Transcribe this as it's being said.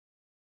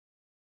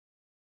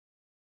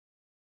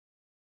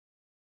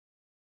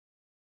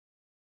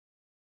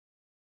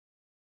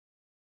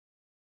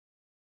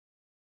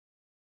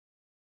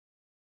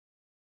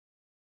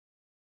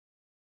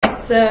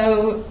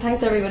So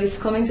thanks everybody for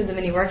coming to the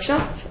mini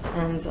workshop,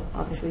 and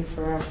obviously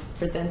for our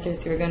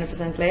presenters who are going to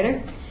present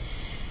later.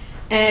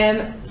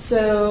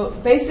 So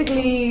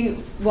basically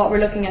what we're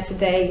looking at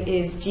today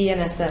is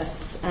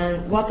GNSS,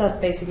 and what that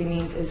basically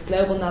means is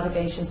Global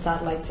Navigation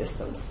Satellite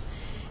Systems.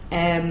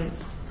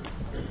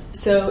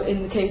 So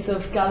in the case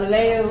of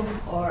Galileo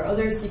or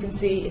others, you can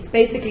see it's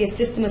basically a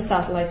system of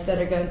satellites that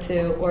are going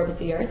to orbit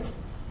the Earth.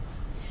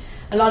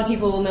 A lot of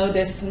people will know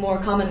this more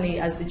commonly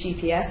as the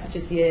GPS, which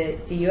is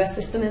the US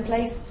system in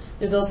place.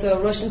 There's also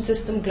a Russian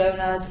system,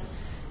 GLONASS.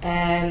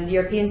 The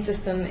European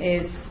system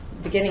is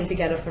beginning to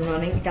get up and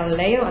running,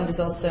 Galileo, and there's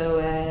also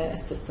a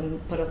system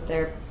put up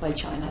there by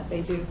China,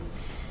 they do.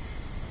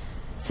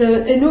 So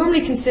it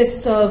normally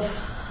consists of,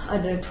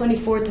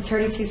 24 to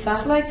 32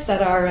 satellites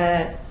that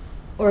are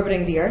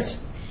orbiting the Earth.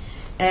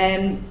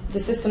 The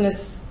system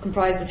is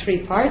comprised of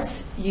three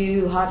parts.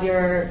 You have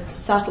your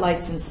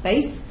satellites in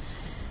space,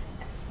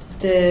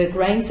 the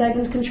ground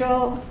segment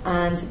control,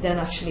 and then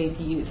actually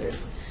the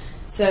users.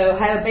 So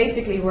how it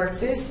basically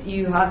works is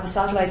you have the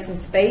satellites in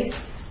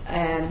space,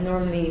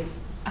 normally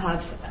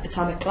have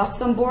atomic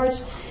clocks on board.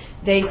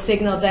 They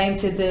signal down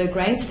to the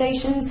ground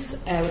stations,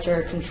 which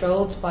are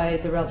controlled by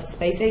the relative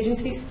space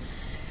agencies.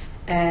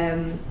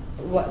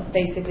 What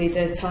basically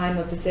the time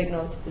of the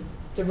signals,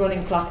 the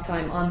running clock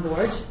time on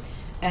board.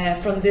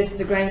 From this,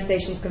 the ground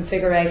stations can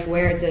figure out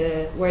where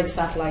the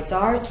satellites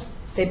are.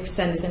 They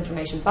send this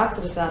information back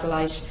to the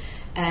satellite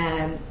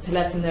to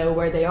let them know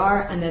where they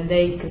are, and then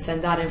they can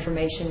send that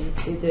information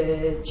to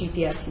the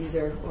GPS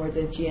user or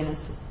the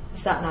GNS, the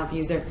sat-nav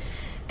user,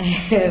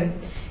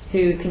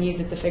 who can use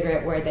it to figure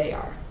out where they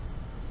are.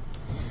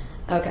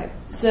 Okay,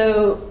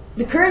 so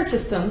the current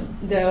system,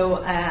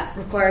 though,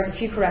 requires a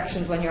few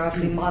corrections when you're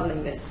obviously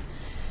modelling this.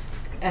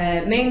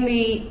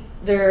 Mainly,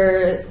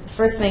 the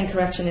first main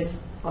correction is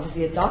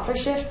obviously a Doppler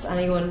shift.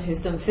 Anyone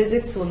who's done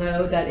physics will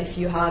know that if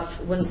you have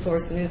one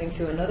source moving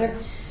to another,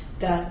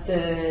 that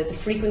the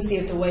frequency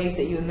of the wave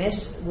that you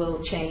emit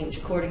will change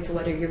according to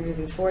whether you're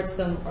moving towards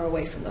them or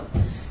away from them.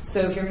 So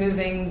if you're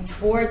moving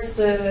towards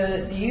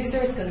the user,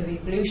 it's going to be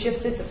blue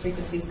shifted, so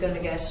frequency is going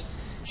to get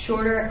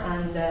shorter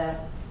and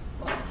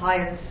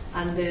higher,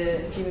 and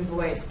if you move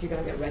away, you're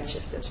going to get red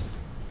shifted.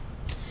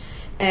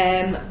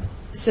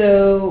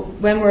 So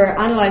when we're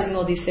analysing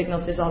all these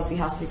signals, this obviously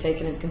has to be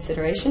taken into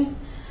consideration.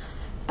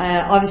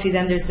 Obviously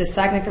then there's the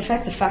Sagnac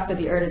effect, the fact that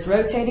the Earth is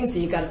rotating, so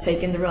you've got to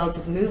take in the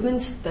relative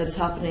movement that is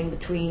happening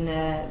between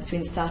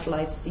the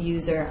satellites, the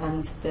user,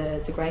 and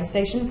the ground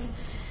stations.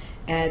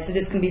 So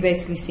this can be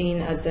basically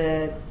seen as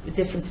a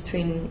difference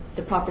between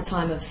the proper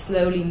time of a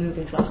slowly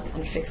moving clock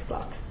and a fixed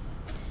clock.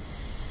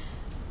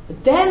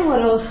 But then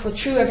what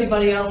threw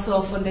everybody else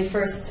off when they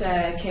first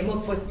came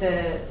up with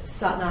the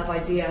sat-nav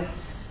idea,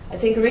 I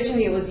think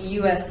originally it was a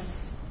US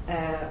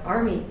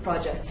Army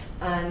project,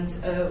 and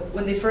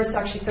when they first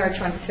actually started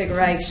trying to figure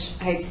out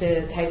how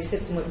the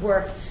system would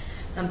work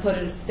and put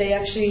it, they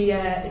actually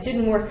it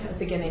didn't work at the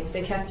beginning.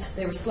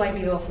 They were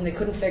slightly off, and they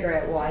couldn't figure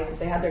out why, because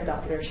they had their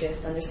Doppler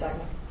shift and their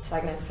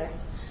Sagnac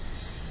effect.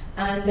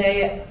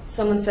 And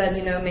someone said,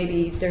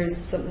 maybe there's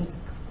something,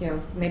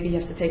 maybe you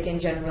have to take in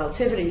general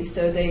relativity.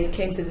 So they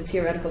came to the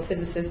theoretical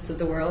physicists of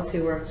the world,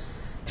 who were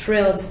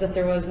thrilled that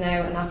there was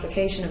now an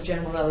application of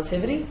general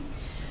relativity.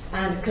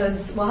 And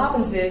because what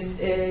happens is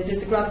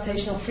there's a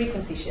gravitational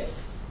frequency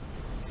shift.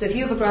 So if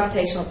you have a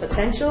gravitational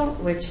potential,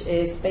 which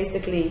is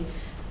basically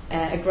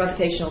a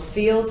gravitational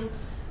field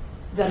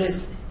that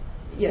is,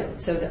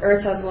 so the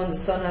Earth has one, the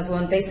Sun has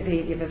one. Basically,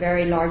 if you have a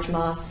very large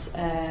mass,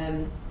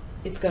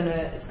 it's going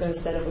to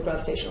set up a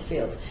gravitational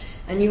field.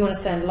 And you want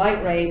to send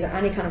light rays or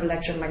any kind of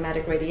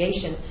electromagnetic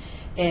radiation,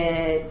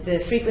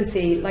 the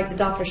frequency, like the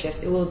Doppler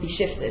shift, it will be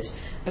shifted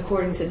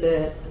according to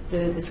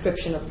the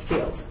description of the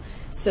field.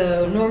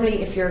 So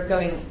normally if you're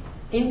going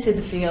into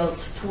the field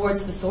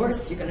towards the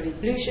source, you're going to be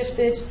blue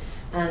shifted,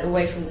 and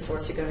away from the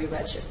source you're going to be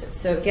red shifted.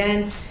 So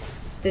again,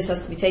 this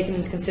has to be taken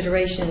into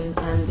consideration,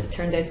 and it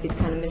turned out to be the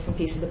kind of missing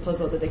piece of the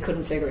puzzle that they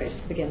couldn't figure out at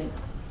the beginning.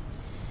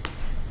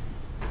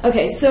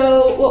 Okay,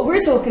 so what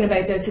we're talking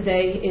about though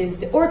today is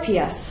the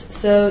RPS.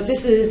 So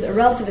this is a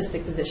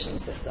relativistic positioning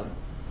system.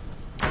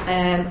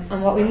 And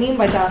what we mean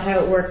by that, how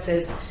it works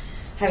is,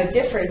 how it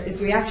differs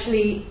is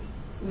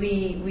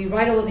we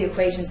write all the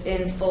equations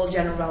in full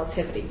general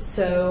relativity.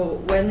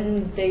 So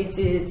when they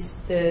did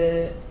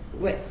the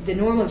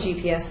normal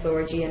GPS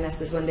or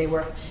GNSs, when they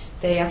work,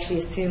 they actually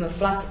assume a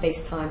flat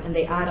space-time, and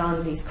they add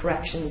on these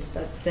corrections,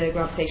 that the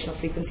gravitational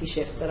frequency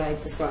shift that I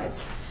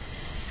described.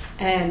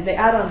 And they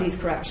add on these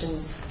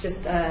corrections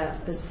just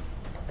as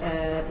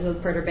little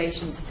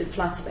perturbations to the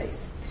flat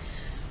space.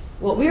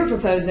 What we were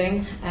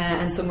proposing,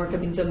 and some work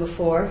had been done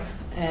before,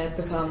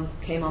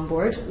 came on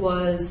board,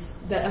 was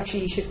that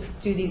actually you should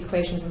do these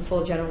equations in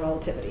full general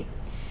relativity.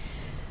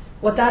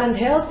 What that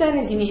entails then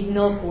is you need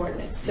null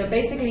coordinates. So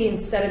basically,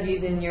 instead of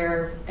using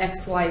your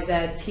x, y,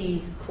 z,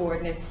 t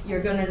coordinates,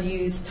 you're going to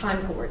use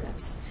time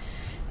coordinates.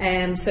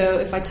 So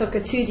if I took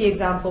a 2D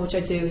example, which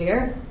I do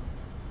here,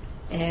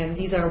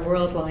 these are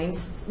world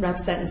lines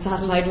representing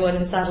satellite 1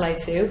 and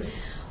satellite 2.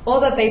 All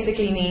that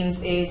basically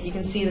means is you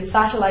can see that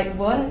satellite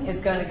 1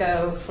 is going to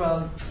go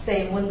from,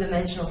 say, in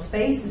one-dimensional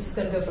space, it's just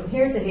going to go from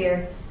here to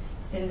here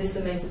in this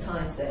amount of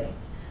time, say.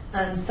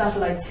 And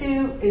satellite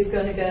 2 is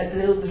going to go a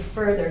little bit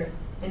further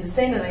in the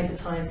same amount of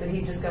time, so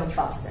he's just going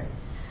faster.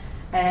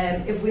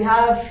 If we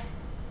have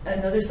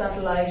another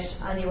satellite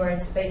anywhere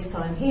in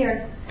space-time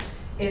here,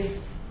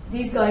 if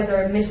these guys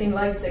are emitting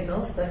light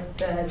signals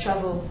that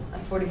travel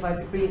at 45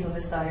 degrees on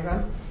this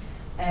diagram,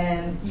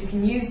 you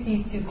can use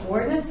these two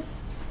coordinates.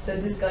 So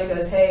this guy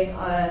goes, hey,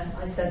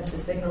 I sent the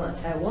signal at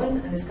tau 1,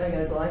 and this guy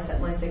goes, well, I sent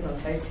my signal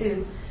at tau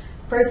 2.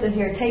 The person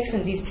here takes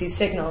in these two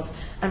signals,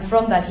 and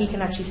from that he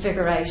can actually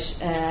figure out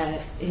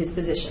his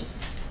position.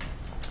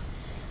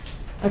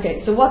 Okay,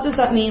 so what does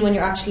that mean when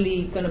you're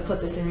actually going to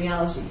put this in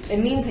reality? It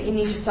means that you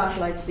need your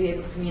satellites to be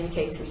able to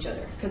communicate to each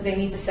other, because they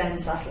need to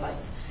send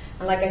satellites.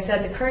 And like I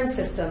said, the current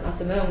system at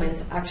the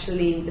moment,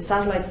 actually, the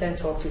satellites don't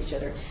talk to each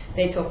other.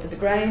 They talk to the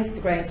ground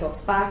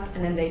talks back,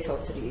 and then they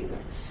talk to the user.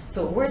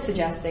 So what we're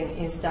suggesting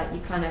is that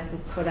you kind of can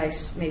cut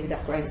out maybe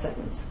that ground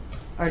segment,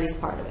 or at least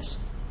part of it.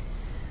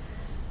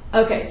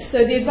 Okay,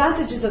 so the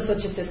advantages of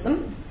such a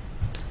system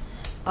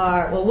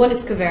are, well, one,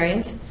 it's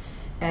covariant.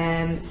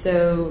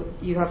 So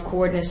you have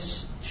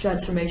coordinate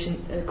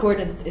transformation,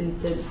 coordinate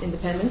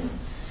independence.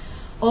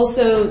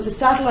 Also, the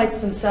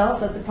satellites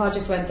themselves, as the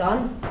project went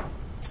on,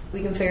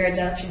 we can figure out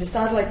that actually the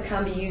satellites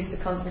can be used to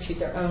constitute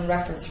their own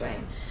reference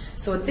frame.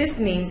 So what this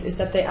means is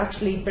that they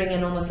actually bring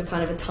in almost a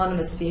kind of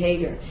autonomous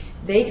behavior.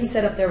 They can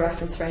set up their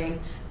reference frame,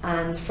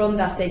 and from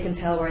that they can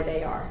tell where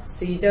they are.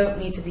 So you don't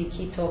need to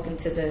keep talking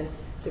to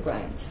the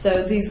ground.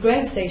 So these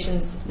ground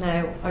stations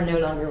now are no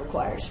longer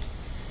required.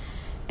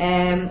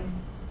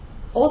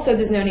 Also,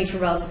 there's no need for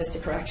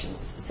relativistic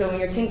corrections. So when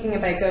you're thinking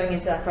about going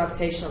into that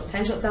gravitational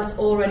potential, that's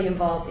already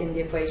involved in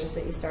the equations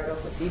that you start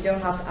off with. So you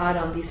don't have to add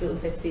on these little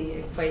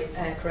bitsy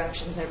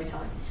corrections every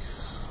time.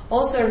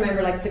 Also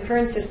remember, like, the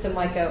current system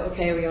might go,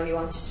 okay, we only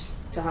want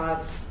to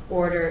have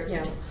order,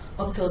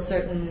 up to a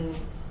certain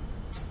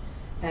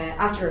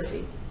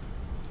accuracy.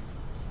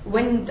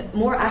 When the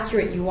more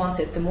accurate you want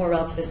it, the more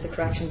relativistic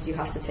corrections you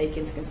have to take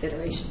into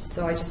consideration.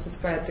 So I just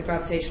described the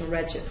gravitational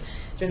redshift.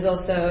 There's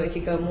also, if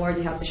you go more,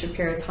 you have the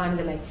Shapiro time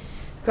delay.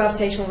 The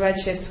gravitational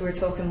redshift, we're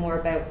talking more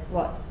about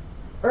what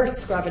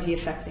Earth's gravity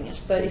affecting it.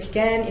 But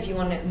if you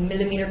want a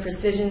millimeter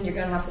precision, you're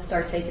going to have to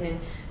start taking in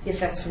the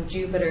effects from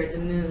Jupiter, the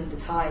moon, the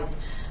tides.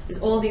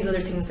 There's all these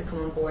other things that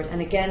come on board.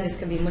 And again, this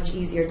can be much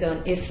easier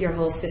done if your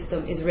whole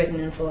system is written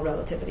in full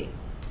relativity.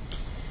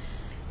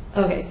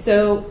 Okay,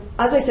 so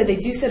as I said, they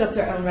do set up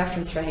their own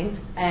reference frame.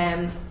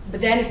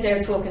 But then if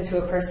they're talking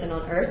to a person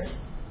on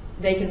Earth,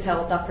 they can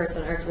tell that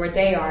person on Earth where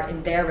they are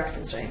in their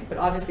reference frame. But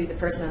obviously the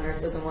person on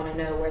Earth doesn't want to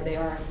know where they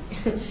are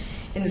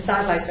in the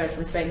satellite's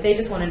reference frame. They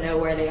just want to know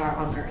where they are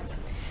on Earth.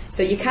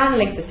 So you can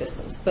link the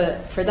systems,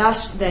 but for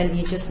that, then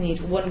you just need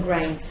one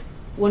ground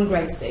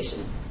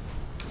station.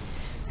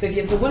 So if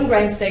you have the one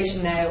ground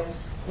station now,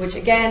 which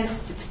again,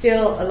 it's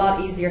still a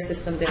lot easier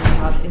system than we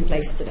have in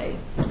place today.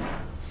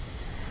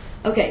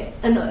 Okay,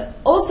 and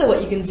also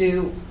what you can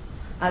do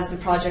as the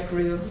project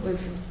grew,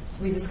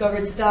 we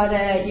discovered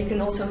that you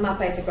can also map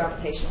out the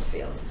gravitational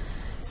field.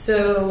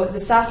 So the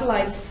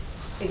satellites,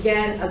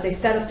 again, as they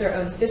set up their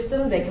own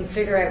system, they can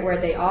figure out where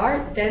they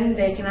are, then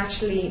they can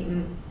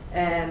actually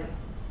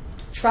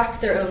track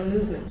their own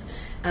movement.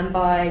 And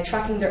by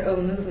tracking their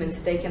own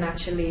movement, they can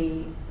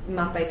actually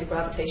map out the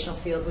gravitational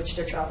field which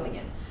they're traveling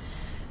in.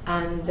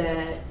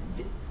 And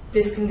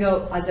this can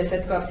go, as I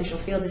said, the gravitational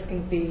field, this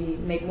can be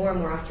made more and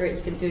more accurate.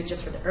 You can do it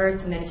just for the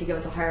Earth, and then if you go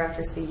into higher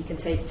accuracy, you can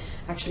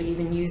actually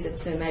even use it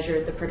to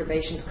measure the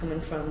perturbations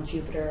coming from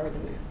Jupiter or the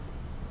Moon.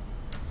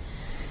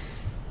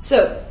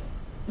 So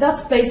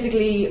that's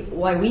basically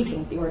why we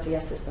think the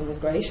RPS system is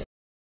great.